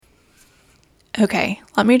Okay,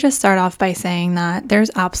 let me just start off by saying that there's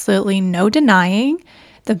absolutely no denying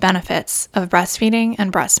the benefits of breastfeeding and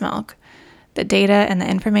breast milk. The data and the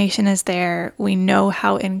information is there. We know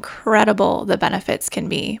how incredible the benefits can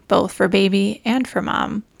be, both for baby and for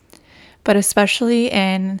mom. But especially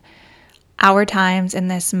in our times in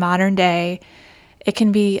this modern day, it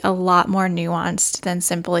can be a lot more nuanced than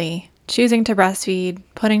simply choosing to breastfeed,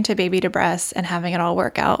 putting to baby to breast, and having it all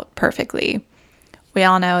work out perfectly. We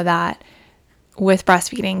all know that with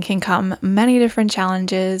breastfeeding can come many different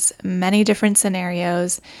challenges, many different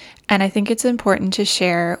scenarios, and I think it's important to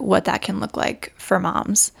share what that can look like for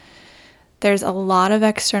moms. There's a lot of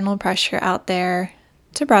external pressure out there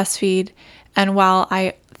to breastfeed, and while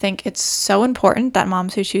I think it's so important that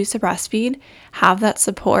moms who choose to breastfeed have that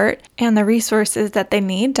support and the resources that they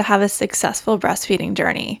need to have a successful breastfeeding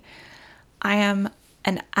journey, I am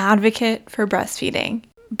an advocate for breastfeeding,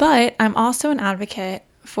 but I'm also an advocate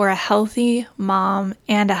for a healthy mom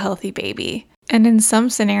and a healthy baby. And in some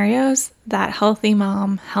scenarios, that healthy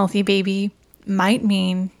mom, healthy baby might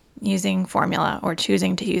mean using formula or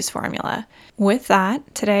choosing to use formula. With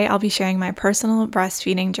that, today I'll be sharing my personal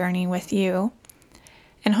breastfeeding journey with you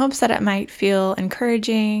in hopes that it might feel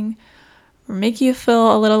encouraging or make you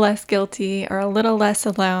feel a little less guilty or a little less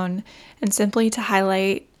alone, and simply to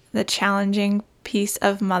highlight the challenging piece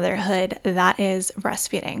of motherhood that is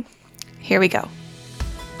breastfeeding. Here we go.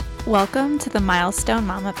 Welcome to the Milestone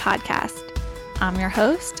Mama podcast. I'm your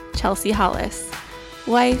host, Chelsea Hollis,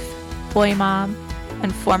 wife, boy mom,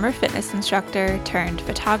 and former fitness instructor turned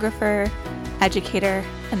photographer, educator,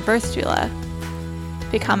 and birth doula.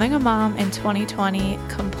 Becoming a mom in 2020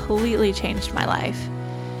 completely changed my life.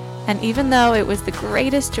 And even though it was the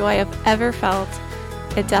greatest joy I've ever felt,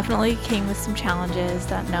 it definitely came with some challenges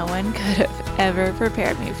that no one could have ever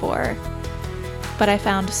prepared me for. But I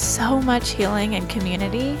found so much healing and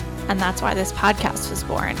community, and that's why this podcast was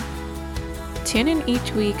born. Tune in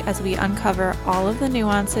each week as we uncover all of the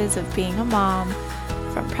nuances of being a mom,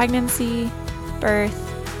 from pregnancy, birth,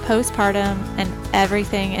 postpartum, and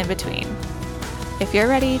everything in between. If you're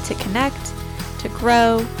ready to connect, to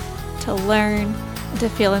grow, to learn, and to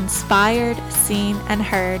feel inspired, seen, and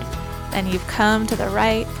heard, then you've come to the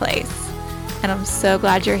right place. And I'm so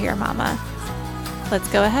glad you're here, Mama. Let's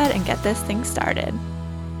go ahead and get this thing started.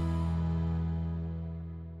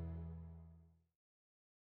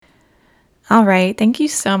 All right, thank you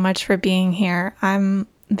so much for being here. I'm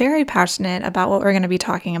very passionate about what we're going to be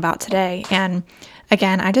talking about today. And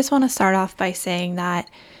again, I just want to start off by saying that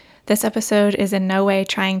this episode is in no way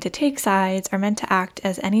trying to take sides or meant to act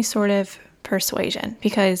as any sort of persuasion,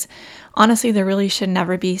 because honestly, there really should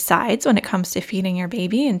never be sides when it comes to feeding your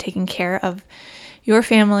baby and taking care of your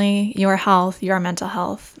family, your health, your mental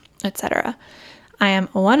health, etc. I am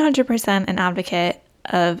 100% an advocate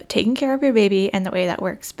of taking care of your baby in the way that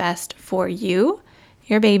works best for you,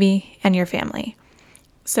 your baby, and your family.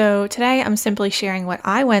 So today I'm simply sharing what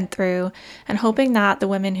I went through and hoping that the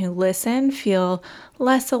women who listen feel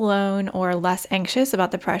less alone or less anxious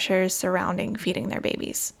about the pressures surrounding feeding their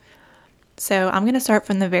babies. So I'm going to start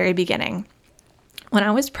from the very beginning. When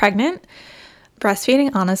I was pregnant,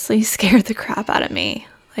 breastfeeding honestly scared the crap out of me.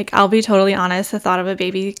 Like, I'll be totally honest, the thought of a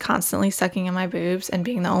baby constantly sucking in my boobs and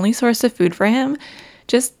being the only source of food for him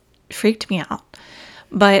just freaked me out.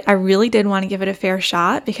 But I really did want to give it a fair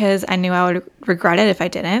shot because I knew I would regret it if I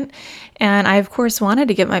didn't. And I, of course, wanted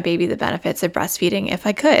to give my baby the benefits of breastfeeding if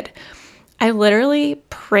I could. I literally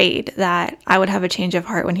prayed that I would have a change of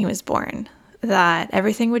heart when he was born, that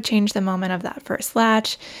everything would change the moment of that first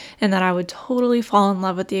latch, and that I would totally fall in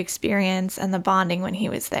love with the experience and the bonding when he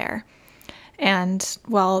was there. And,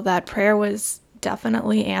 well, that prayer was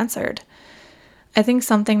definitely answered. I think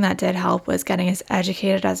something that did help was getting as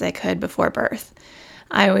educated as I could before birth.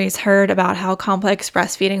 I always heard about how complex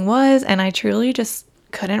breastfeeding was, and I truly just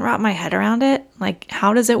couldn't wrap my head around it. Like,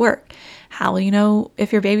 how does it work? How will you know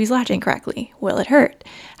if your baby's latching correctly? Will it hurt?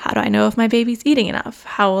 How do I know if my baby's eating enough?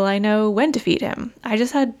 How will I know when to feed him? I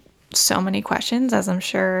just had so many questions, as I'm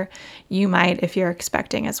sure you might if you're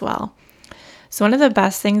expecting as well. So one of the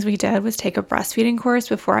best things we did was take a breastfeeding course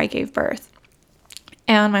before I gave birth.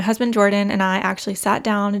 And my husband Jordan and I actually sat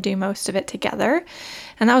down to do most of it together.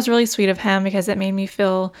 And that was really sweet of him because it made me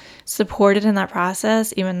feel supported in that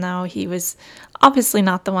process, even though he was obviously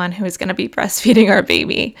not the one who was going to be breastfeeding our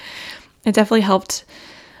baby. It definitely helped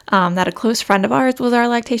that a close friend of ours was our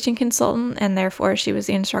lactation consultant, and therefore she was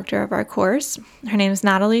the instructor of our course. Her name is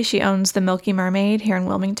Natalie. She owns the Milky Mermaid here in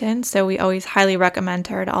Wilmington, so we always highly recommend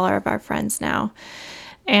her to all of our friends now.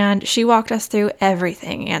 And she walked us through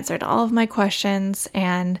everything, answered all of my questions,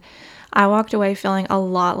 and I walked away feeling a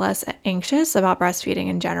lot less anxious about breastfeeding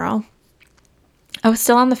in general. I was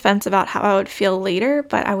still on the fence about how I would feel later,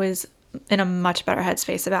 but I was in a much better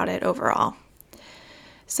headspace about it overall.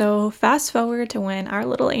 So fast forward to when our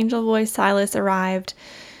little angel boy Silas arrived.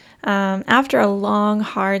 After a long,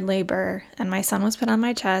 hard labor and my son was put on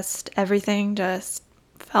my chest, everything just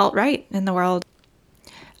felt right in the world.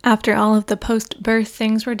 After all of the post-birth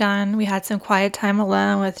things were done, we had some quiet time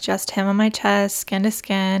alone with just him on my chest, skin to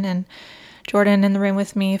skin, and Jordan in the room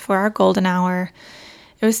with me for our golden hour.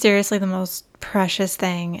 It was seriously the most precious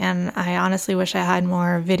thing, and I honestly wish I had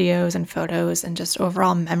more videos and photos and just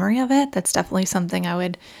overall memory of it. That's definitely something I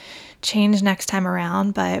would change next time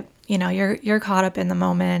around, but you're caught up in the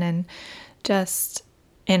moment and just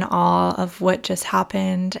in awe of what just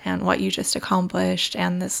happened and what you just accomplished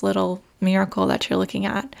and this little miracle that you're looking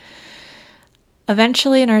at.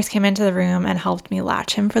 Eventually, a nurse came into the room and helped me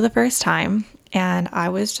latch him for the first time. And I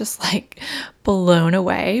was just blown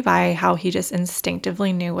away by how he just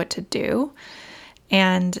instinctively knew what to do.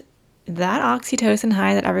 And that oxytocin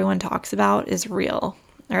high that everyone talks about is real,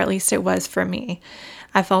 or at least it was for me.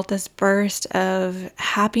 I felt this burst of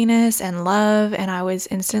happiness and love, and I was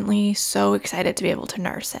instantly so excited to be able to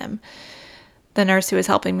nurse him. The nurse who was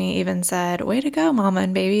helping me even said, "Way to go, mama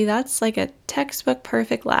and baby. That's like a textbook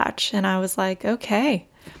perfect latch." And I was like, okay.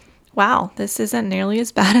 Wow, this isn't nearly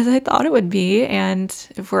as bad as I thought it would be. And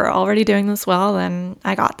if we're already doing this well, then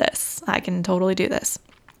I got this. I can totally do this.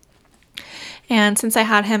 And since I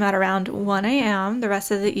had him at around 1 a.m., the rest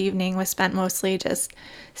of the evening was spent mostly just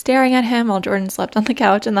staring at him while Jordan slept on the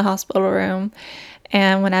couch in the hospital room.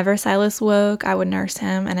 And whenever Silas woke, I would nurse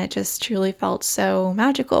him, and it just truly felt so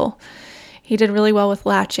magical. He did really well with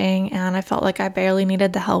latching, and I felt like I barely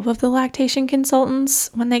needed the help of the lactation consultants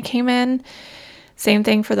when they came in. Same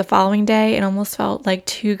thing for the following day. It almost felt like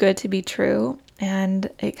too good to be true, and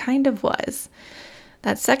it kind of was.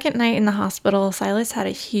 That second night in the hospital, Silas had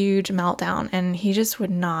a huge meltdown, and he just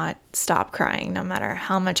would not stop crying no matter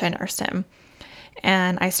how much I nursed him.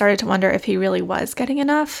 And I started to wonder if he really was getting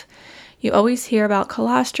enough. You always hear about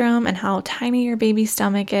colostrum and how tiny your baby's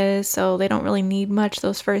stomach is, so they don't really need much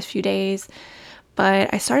those first few days.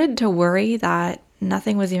 But I started to worry that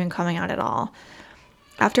nothing was even coming out at all.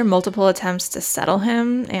 After multiple attempts to settle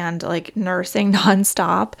him and nursing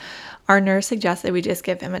nonstop, our nurse suggested we just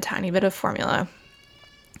give him a tiny bit of formula.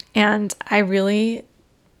 And I really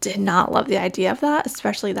did not love the idea of that,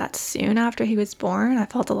 especially that soon after he was born. I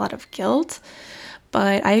felt a lot of guilt,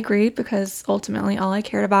 but I agreed because ultimately all I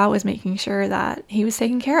cared about was making sure that he was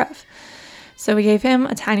taken care of. So we gave him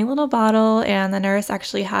a tiny little bottle, and the nurse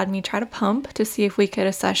actually had me try to pump to see if we could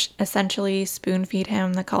essentially spoon feed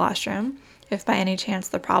him the colostrum, if by any chance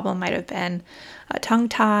the problem might have been a tongue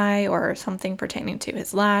tie or something pertaining to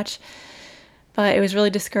his latch. But it was really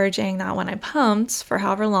discouraging that when I pumped for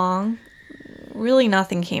however long, really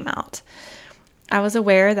nothing came out. I was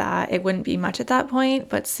aware that it wouldn't be much at that point,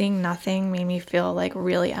 but seeing nothing made me feel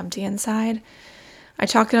really empty inside. I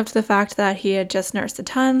chalked it up to the fact that he had just nursed a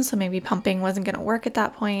ton, so maybe pumping wasn't going to work at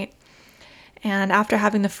that point. And after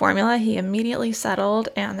having the formula, he immediately settled,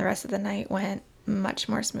 and the rest of the night went much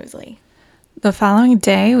more smoothly. The following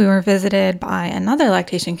day, we were visited by another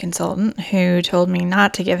lactation consultant who told me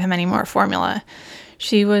not to give him any more formula.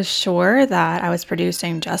 She was sure that I was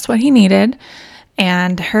producing just what he needed,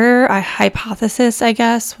 and her hypothesis, I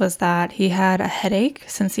guess, was that he had a headache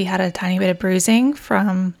since he had a tiny bit of bruising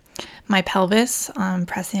from my pelvis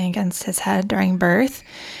pressing against his head during birth.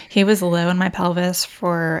 He was low in my pelvis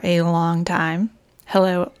for a long time.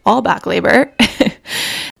 Hello, all back labor.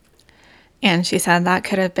 And she said that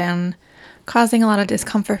could have been causing a lot of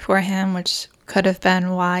discomfort for him, which could have been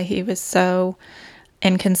why he was so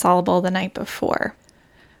inconsolable the night before.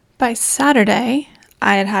 By Saturday,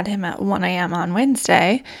 I had had him at 1 a.m. on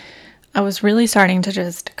Wednesday. I was really starting to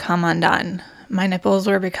just come undone. My nipples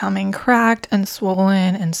were becoming cracked and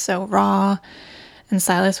swollen and so raw, and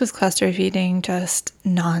Silas was cluster feeding just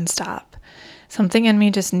nonstop. Something in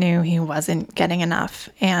me just knew he wasn't getting enough,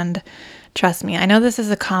 and trust me, I know this is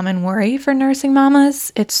a common worry for nursing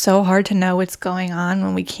mamas. It's so hard to know what's going on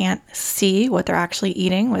when we can't see what they're actually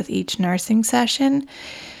eating with each nursing session.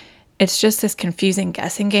 It's just this confusing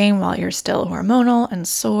guessing game while you're still hormonal and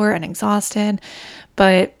sore and exhausted.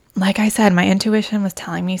 But like I said, my intuition was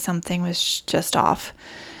telling me something was just off.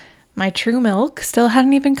 My true milk still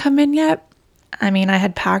hadn't even come in yet. I mean, I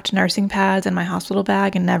had packed nursing pads in my hospital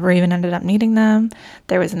bag and never even ended up needing them.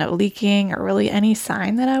 There was no leaking or really any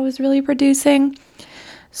sign that I was really producing.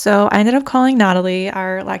 So I ended up calling Natalie,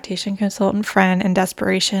 our lactation consultant friend, in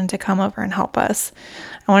desperation to come over and help us.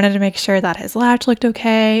 I wanted to make sure that his latch looked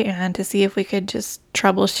okay and to see if we could just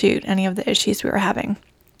troubleshoot any of the issues we were having.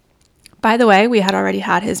 By the way, we had already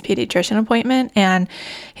had his pediatrician appointment and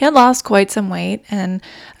he had lost quite some weight. And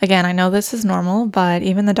again, I know this is normal, but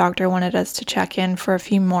even the doctor wanted us to check in for a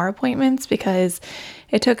few more appointments because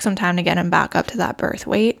it took some time to get him back up to that birth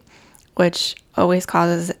weight, which always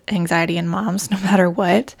causes anxiety in moms no matter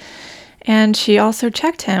what. And she also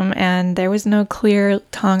checked him and there was no clear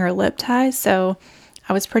tongue or lip ties, so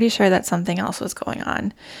I was pretty sure that something else was going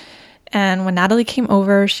on. And when Natalie came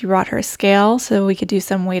over, she brought her scale so we could do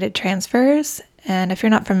some weighted transfers. And if you're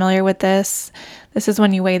not familiar with this, this is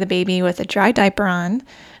when you weigh the baby with a dry diaper on,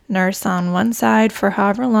 nurse on one side for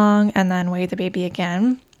however long, and then weigh the baby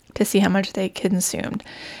again to see how much they consumed.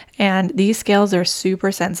 And these scales are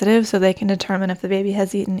super sensitive, so they can determine if the baby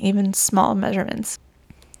has eaten even small measurements.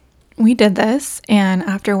 We did this, and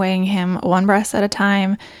after weighing him one breast at a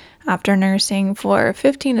time, after nursing for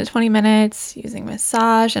 15 to 20 minutes, using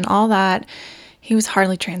massage and all that, he was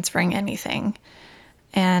hardly transferring anything.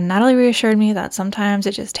 And Natalie reassured me that sometimes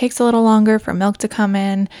it just takes a little longer for milk to come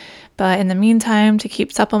in, but in the meantime, to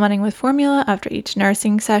keep supplementing with formula after each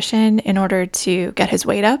nursing session in order to get his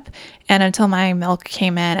weight up and until my milk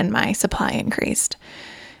came in and my supply increased.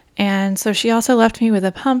 And so she also left me with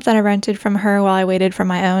a pump that I rented from her while I waited for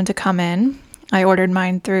my own to come in. I ordered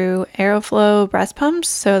mine through Aeroflow breast pumps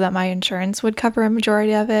so that my insurance would cover a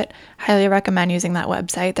majority of it. Highly recommend using that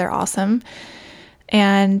website. They're awesome.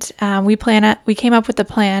 And we came up with the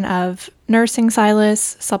plan of nursing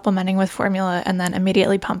Silas, supplementing with formula, and then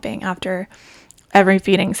immediately pumping after every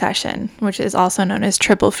feeding session, which is also known as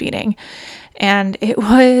triple feeding. And it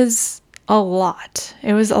was a lot.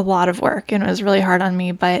 It was a lot of work and it was really hard on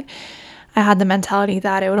me, but I had the mentality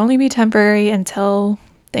that it would only be temporary until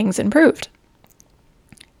things improved.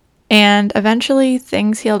 And eventually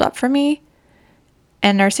things healed up for me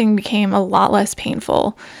and nursing became a lot less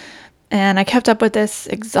painful. And I kept up with this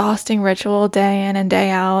exhausting ritual day in and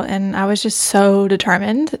day out, and I was just so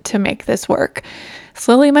determined to make this work.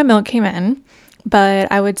 Slowly my milk came in,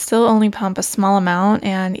 but I would still only pump a small amount,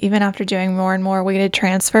 and even after doing more and more weighted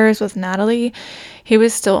transfers with Natalie, he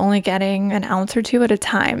was still only getting an ounce or two at a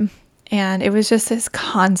time. And it was just this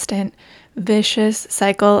constant vicious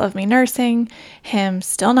cycle of me nursing, him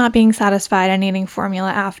still not being satisfied and needing formula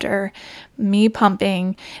after, me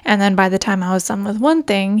pumping, and then by the time I was done with one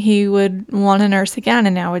thing, he would want to nurse again,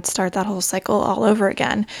 and I would start that whole cycle all over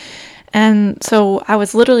again. And so I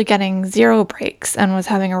was literally getting zero breaks and was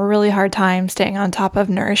having a really hard time staying on top of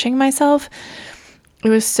nourishing myself. It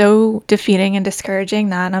was so defeating and discouraging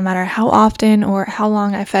that no matter how often or how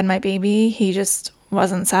long I fed my baby, he just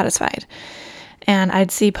wasn't satisfied. And I'd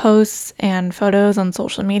see posts and photos on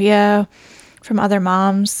social media from other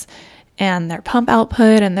moms and their pump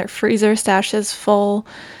output and their freezer stashes full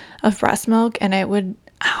of breast milk, and it would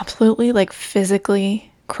absolutely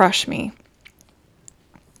physically crush me.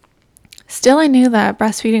 Still, I knew that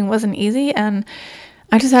breastfeeding wasn't easy, and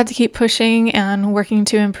I just had to keep pushing and working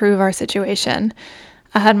to improve our situation.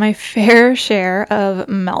 I had my fair share of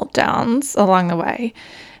meltdowns along the way.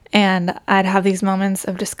 And I'd have these moments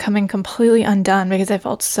of just coming completely undone because I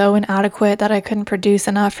felt so inadequate that I couldn't produce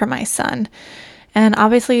enough for my son. And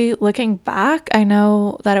obviously, looking back, I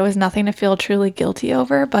know that it was nothing to feel truly guilty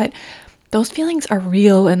over, but those feelings are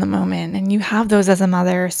real in the moment. And you have those as a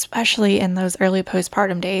mother, especially in those early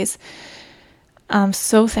postpartum days. I'm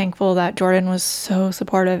so thankful that Jordan was so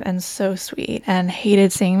supportive and so sweet and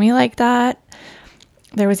hated seeing me like that.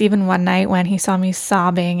 There was even one night when he saw me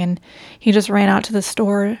sobbing and he just ran out to the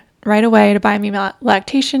store right away to buy me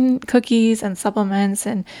lactation cookies and supplements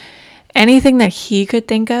and anything that he could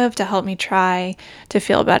think of to help me try to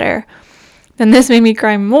feel better. Then this made me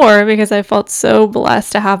cry more because I felt so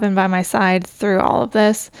blessed to have him by my side through all of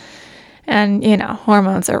this. And,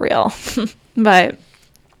 hormones are real. But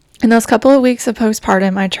in those couple of weeks of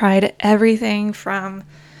postpartum, I tried everything from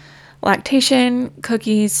lactation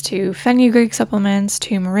cookies to fenugreek supplements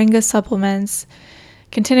to moringa supplements,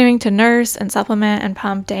 continuing to nurse and supplement and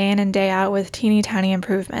pump day in and day out with teeny tiny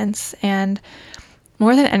improvements. And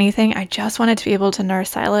more than anything, I just wanted to be able to nurse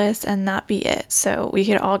Silas and that be it, so we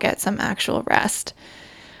could all get some actual rest.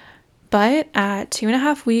 But at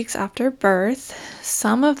 2.5 weeks after birth,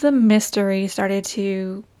 some of the mystery started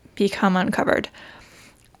to become uncovered.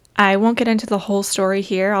 I won't get into the whole story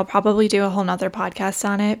here. I'll probably do a whole nother podcast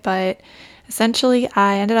on it, but essentially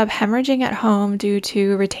I ended up hemorrhaging at home due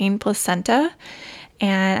to retained placenta,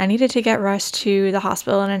 and I needed to get rushed to the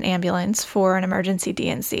hospital in an ambulance for an emergency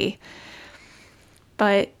D&C.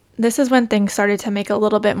 But this is when things started to make a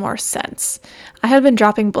little bit more sense. I had been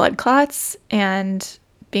dropping blood clots and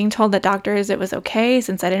being told that doctors it was okay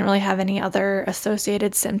since I didn't really have any other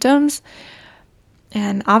associated symptoms.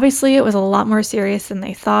 And obviously, it was a lot more serious than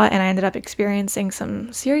they thought, and I ended up experiencing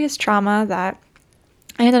some serious trauma that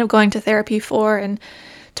I ended up going to therapy for and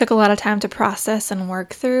took a lot of time to process and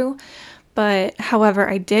work through. But however,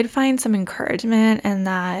 I did find some encouragement in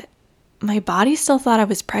that my body still thought I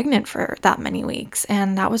was pregnant for that many weeks,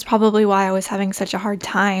 and that was probably why I was having such a hard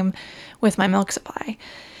time with my milk supply.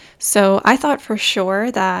 So I thought for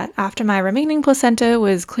sure that after my remaining placenta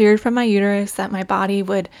was cleared from my uterus, that my body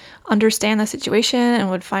would understand the situation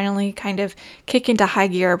and would finally kind of kick into high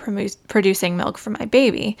gear producing milk for my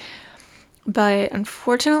baby. But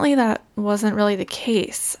unfortunately, that wasn't really the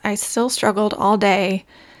case. I still struggled all day,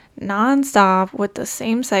 nonstop, with the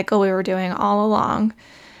same cycle we were doing all along.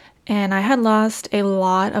 And I had lost a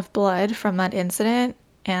lot of blood from that incident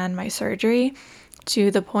and my surgery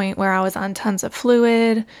to the point where I was on tons of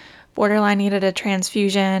fluid, borderline needed a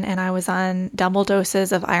transfusion, and I was on double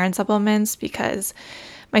doses of iron supplements because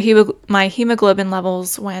my hemoglobin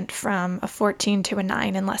levels went from a 14 to a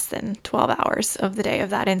 9 in less than 12 hours of the day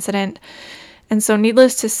of that incident. And so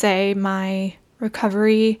needless to say, my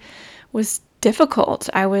recovery was difficult.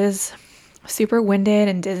 I was super winded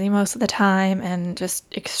and dizzy most of the time and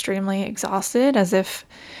just extremely exhausted, as if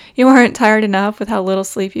you aren't tired enough with how little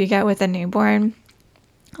sleep you get with a newborn.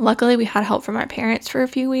 Luckily, we had help from our parents for a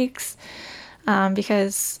few weeks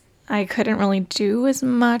because I couldn't really do as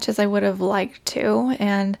much as I would have liked to,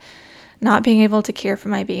 and not being able to care for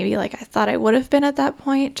my baby like I thought I would have been at that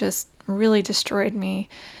point just really destroyed me.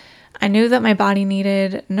 I knew that my body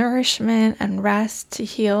needed nourishment and rest to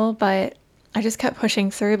heal, but I just kept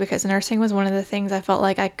pushing through because nursing was one of the things I felt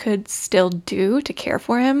like I could still do to care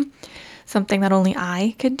for him, something that only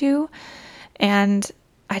I could do. And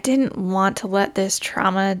I didn't want to let this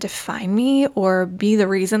trauma define me or be the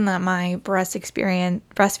reason that my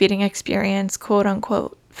breastfeeding experience, quote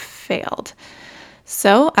unquote, failed.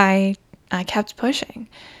 So I kept pushing.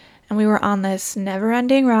 And we were on this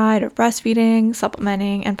never-ending ride of breastfeeding,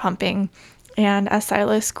 supplementing, and pumping. And as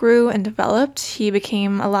Silas grew and developed, he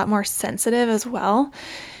became a lot more sensitive as well.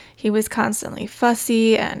 He was constantly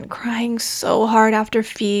fussy and crying so hard after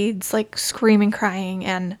feeds, like screaming, crying,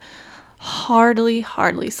 and hardly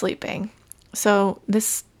sleeping. So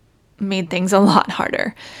this made things a lot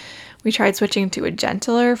harder. We tried switching to a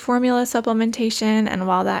gentler formula supplementation, and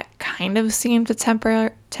while that kind of seemed to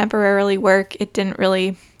temporarily work, it didn't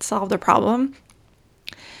really solve the problem.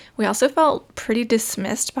 We also felt pretty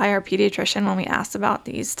dismissed by our pediatrician when we asked about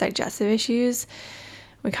these digestive issues.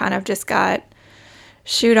 We kind of just got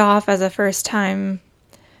shooed off as a first-time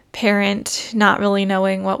parent, not really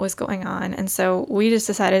knowing what was going on. And so we just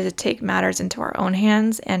decided to take matters into our own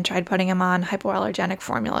hands and tried putting him on hypoallergenic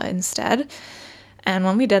formula instead. And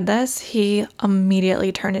when we did this, he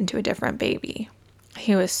immediately turned into a different baby.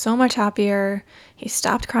 He was so much happier. He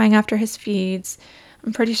stopped crying after his feeds.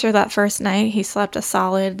 I'm pretty sure that first night he slept a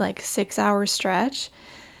solid 6-hour stretch.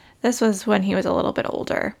 This was when he was a little bit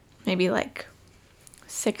older, maybe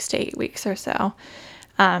 6 to 8 weeks or so.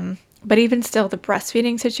 But even still, the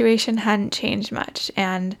breastfeeding situation hadn't changed much,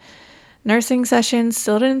 and nursing sessions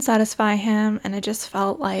still didn't satisfy him, and it just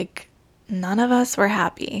felt like none of us were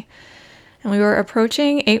happy. And we were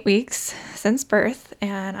approaching 8 weeks since birth,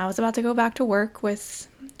 and I was about to go back to work with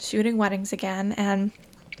shooting weddings again, and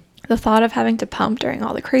the thought of having to pump during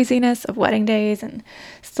all the craziness of wedding days and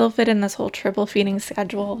still fit in this whole triple feeding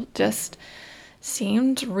schedule just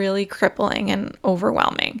seemed really crippling and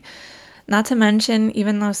overwhelming. Not to mention,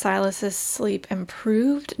 even though Silas's sleep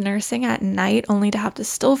improved, nursing at night only to have to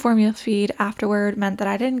still formula feed afterward meant that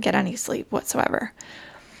I didn't get any sleep whatsoever.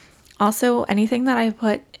 Also, anything that I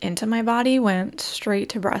put into my body went straight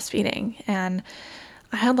to breastfeeding, and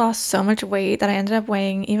I had lost so much weight that I ended up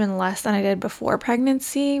weighing even less than I did before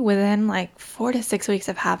pregnancy within 4 to 6 weeks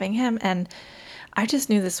of having him, and I just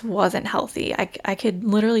knew this wasn't healthy. I could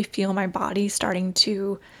literally feel my body starting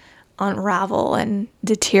to unravel and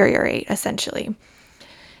deteriorate, essentially.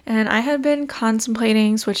 And I had been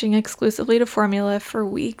contemplating switching exclusively to formula for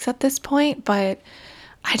weeks at this point, but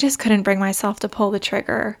I just couldn't bring myself to pull the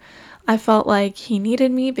trigger. I felt like he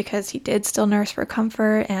needed me because he did still nurse for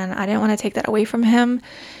comfort, and I didn't want to take that away from him,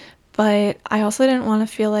 but I also didn't want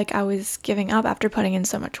to feel like I was giving up after putting in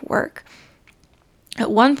so much work. At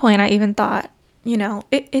one point, I even thought,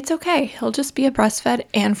 it's okay. He'll just be a breastfed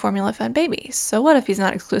and formula-fed baby. So what if he's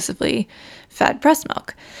not exclusively fed breast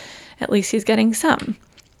milk? At least he's getting some.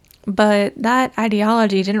 But that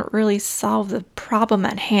ideology didn't really solve the problem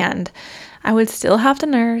at hand. I would still have to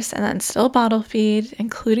nurse and then still bottle feed,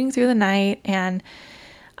 including through the night. And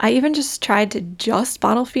I even just tried to just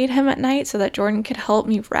bottle feed him at night so that Jordan could help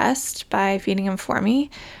me rest by feeding him for me.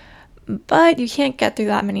 But you can't get through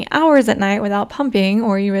that many hours at night without pumping,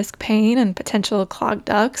 or you risk pain and potential clogged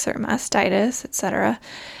ducts or mastitis, etc.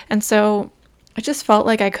 And so it just felt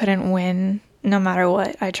like I couldn't win no matter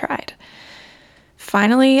what I tried.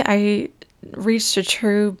 Finally, I reached a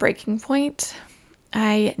true breaking point.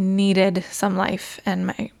 I needed some life and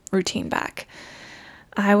my routine back.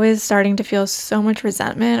 I was starting to feel so much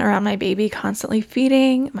resentment around my baby constantly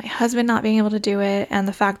feeding, my husband not being able to do it, and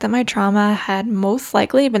the fact that my trauma had most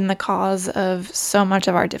likely been the cause of so much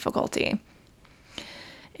of our difficulty.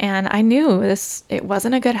 And I knew it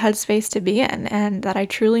wasn't a good headspace to be in, and that I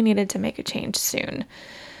truly needed to make a change soon.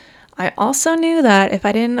 I also knew that if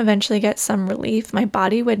I didn't eventually get some relief, my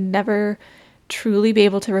body would never truly be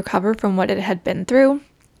able to recover from what it had been through.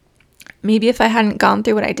 Maybe if I hadn't gone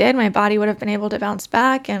through what I did, my body would have been able to bounce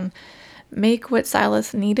back and make what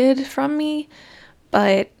Silas needed from me,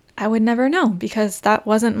 but I would never know because that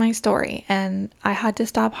wasn't my story, and I had to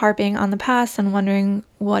stop harping on the past and wondering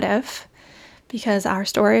what if, because our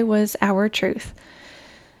story was our truth.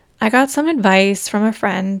 I got some advice from a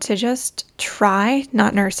friend to just try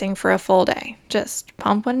not nursing for a full day. Just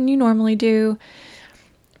pump when you normally do,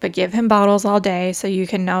 but give him bottles all day so you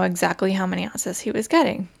can know exactly how many ounces he was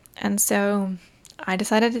getting. And so I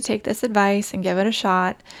decided to take this advice and give it a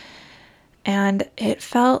shot. And it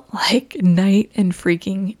felt like night and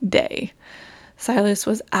freaking day. Silas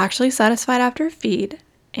was actually satisfied after a feed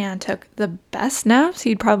and took the best naps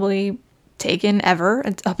he'd probably taken ever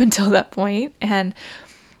up until that point. And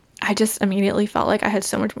I just immediately felt like I had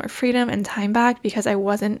so much more freedom and time back because I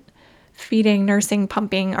wasn't feeding, nursing,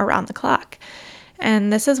 pumping around the clock.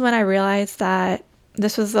 And this is when I realized that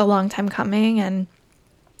this was a long time coming, and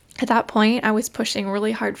at that point, I was pushing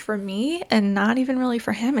really hard for me and not even really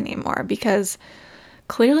for him anymore, because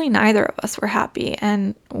clearly neither of us were happy.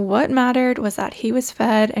 And what mattered was that he was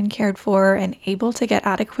fed and cared for and able to get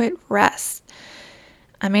adequate rest.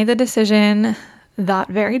 I made the decision that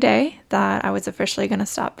very day that I was officially going to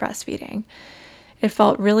stop breastfeeding. It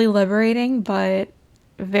felt really liberating, but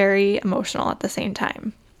very emotional at the same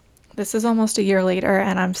time. This is almost a year later,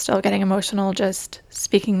 and I'm still getting emotional just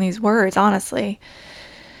speaking these words, honestly.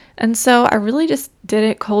 And so I really just did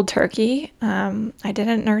it cold turkey. I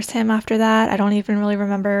didn't nurse him after that. I don't even really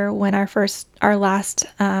remember when our last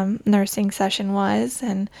nursing session was.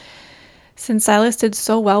 And since Silas did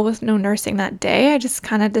so well with no nursing that day, I just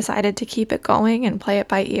kind of decided to keep it going and play it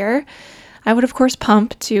by ear. I would, of course,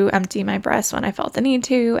 pump to empty my breast when I felt the need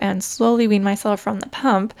to and slowly wean myself from the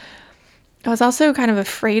pump. I was also kind of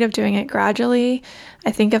afraid of doing it gradually.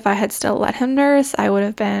 I think if I had still let him nurse, I would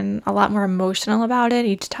have been a lot more emotional about it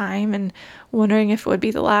each time and wondering if it would be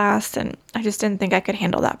the last, and I just didn't think I could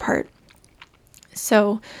handle that part.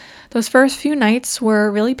 So those first few nights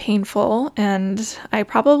were really painful, and I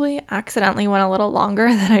probably accidentally went a little longer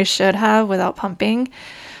than I should have without pumping,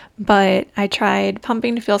 but I tried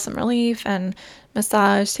pumping to feel some relief and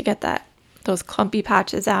massage to get those clumpy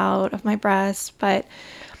patches out of my breast, but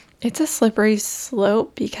it's a slippery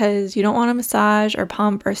slope because you don't want to massage or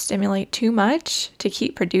pump or stimulate too much to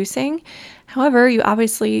keep producing. However, you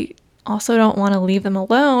obviously also don't want to leave them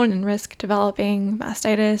alone and risk developing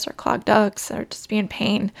mastitis or clogged ducts or just be in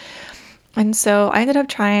pain. And so I ended up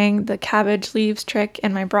trying the cabbage leaves trick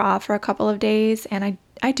in my bra for a couple of days, and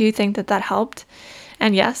I do think that helped.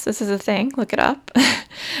 And yes, this is a thing. Look it up.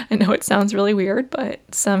 I know it sounds really weird, but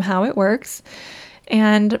somehow it works.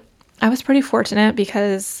 And I was pretty fortunate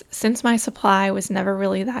because since my supply was never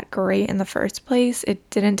really that great in the first place, it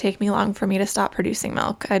didn't take me long for me to stop producing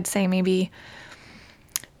milk. I'd say maybe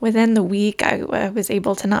within the week, I was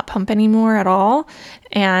able to not pump anymore at all,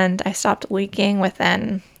 and I stopped leaking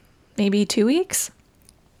within maybe 2 weeks.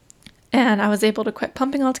 And I was able to quit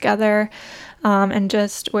pumping altogether and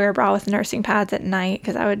just wear a bra with nursing pads at night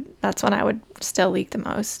because that's when I would still leak the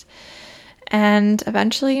most. And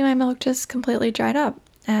eventually my milk just completely dried up.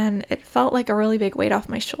 And it felt like a really big weight off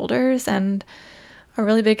my shoulders and a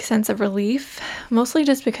really big sense of relief, mostly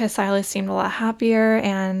just because Silas seemed a lot happier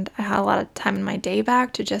and I had a lot of time in my day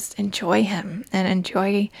back to just enjoy him and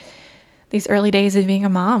enjoy these early days of being a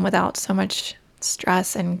mom without so much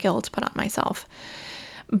stress and guilt put on myself.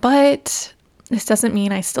 But this doesn't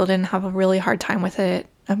mean I still didn't have a really hard time with it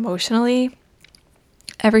emotionally.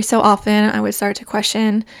 Every so often I would start to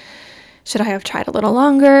question, should I have tried a little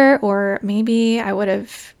longer? Or maybe I would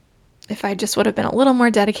have, if I just would have been a little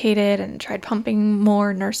more dedicated and tried pumping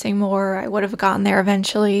more, nursing more, I would have gotten there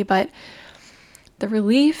eventually. But the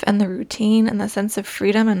relief and the routine and the sense of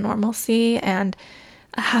freedom and normalcy and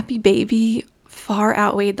a happy baby far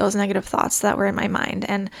outweighed those negative thoughts that were in my mind.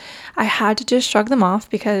 And I had to just shrug them off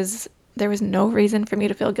because there was no reason for me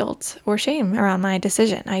to feel guilt or shame around my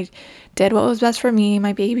decision. I did what was best for me,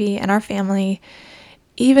 my baby, and our family,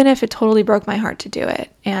 even if it totally broke my heart to do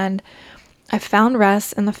it. And I found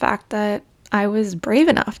rest in the fact that I was brave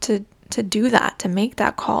enough to do that, to make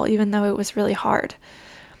that call, even though it was really hard.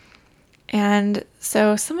 And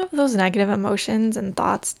so some of those negative emotions and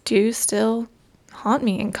thoughts do still haunt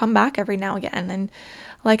me and come back every now and again. And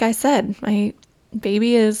like I said, my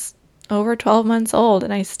baby is over 12 months old,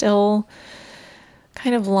 and I still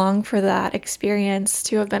kind of long for that experience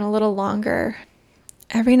to have been a little longer.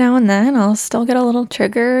 Every now and then, I'll still get a little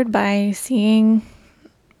triggered by seeing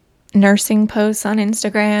nursing posts on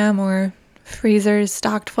Instagram or freezers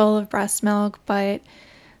stocked full of breast milk, but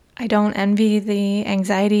I don't envy the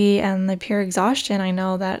anxiety and the pure exhaustion I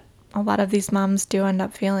know that a lot of these moms do end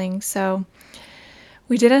up feeling. So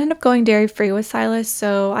we did end up going dairy-free with Silas,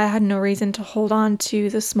 so I had no reason to hold on to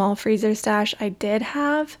the small freezer stash I did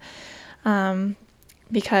have,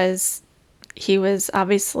 because he was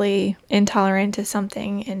obviously intolerant to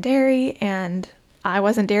something in dairy, and I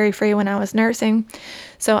wasn't dairy-free when I was nursing,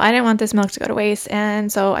 so I didn't want this milk to go to waste,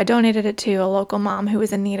 and so I donated it to a local mom who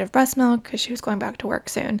was in need of breast milk because she was going back to work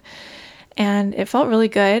soon. And it felt really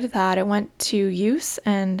good that it went to use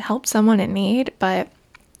and helped someone in need, but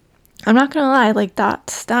I'm not gonna lie, like, that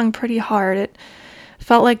stung pretty hard. It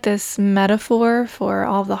felt like this metaphor for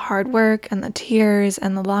all the hard work and the tears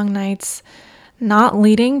and the long nights not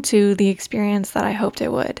leading to the experience that I hoped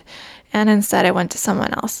it would. And instead it went to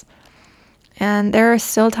someone else. And there are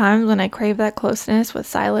still times when I crave that closeness with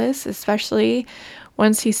Silas, especially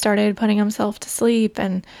once he started putting himself to sleep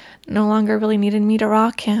and no longer really needed me to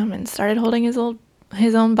rock him and started holding his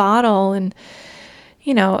own bottle. And,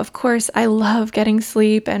 of course, I love getting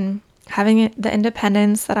sleep and having the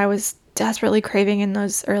independence that I was desperately craving in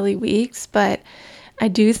those early weeks, but I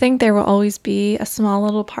do think there will always be a small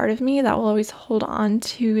little part of me that will always hold on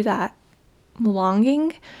to that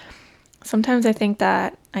longing. Sometimes I think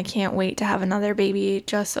that I can't wait to have another baby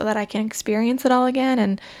just so that I can experience it all again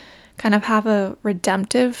and kind of have a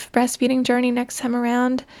redemptive breastfeeding journey next time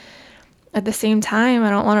around. At the same time, I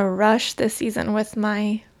don't want to rush this season with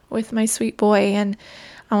my sweet boy, and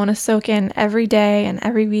I want to soak in every day and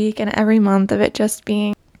every week and every month of it just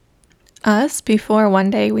being us before one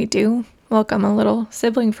day we do welcome a little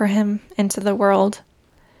sibling for him into the world.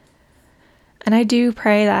 And I do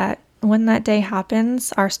pray that when that day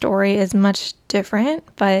happens, our story is much different,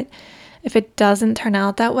 but if it doesn't turn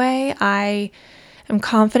out that way, I am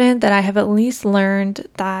confident that I have at least learned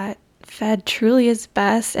that fed truly is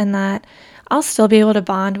best, and that I'll still be able to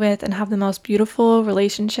bond with and have the most beautiful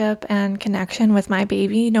relationship and connection with my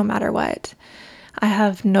baby no matter what. I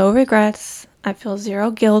have no regrets. I feel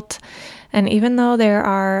zero guilt. And even though there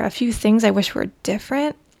are a few things I wish were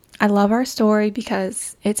different, I love our story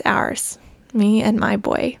because it's ours, me and my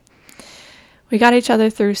boy. We got each other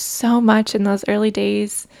through so much in those early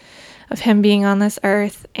days of him being on this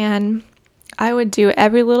earth, and I would do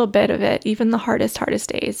every little bit of it, even the hardest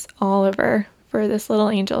days, all over for this little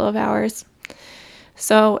angel of ours.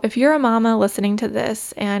 So if you're a mama listening to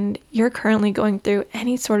this and you're currently going through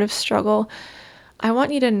any sort of struggle, I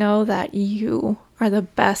want you to know that you are the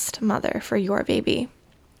best mother for your baby.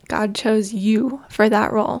 God chose you for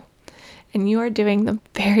that role, and you are doing the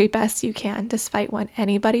very best you can despite what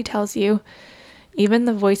anybody tells you, even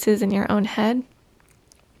the voices in your own head.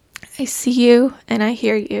 I see you and I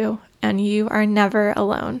hear you, and you are never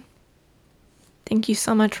alone. Thank you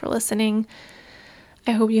so much for listening.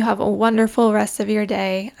 I hope you have a wonderful rest of your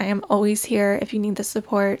day. I am always here if you need the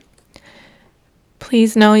support.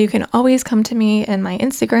 Please know you can always come to me in my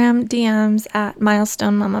Instagram DMs at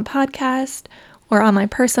Milestone Mama Podcast or on my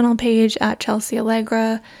personal page at Chelsea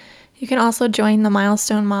Allegra. You can also join the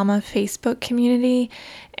Milestone Mama Facebook community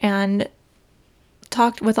and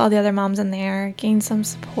talk with all the other moms in there, gain some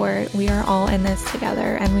support. We are all in this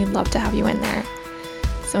together, and we'd love to have you in there.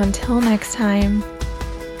 So until next time,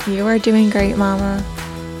 you are doing great, Mama.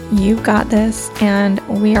 You've got this, and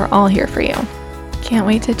we are all here for you. Can't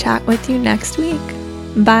wait to chat with you next week.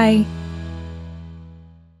 Bye.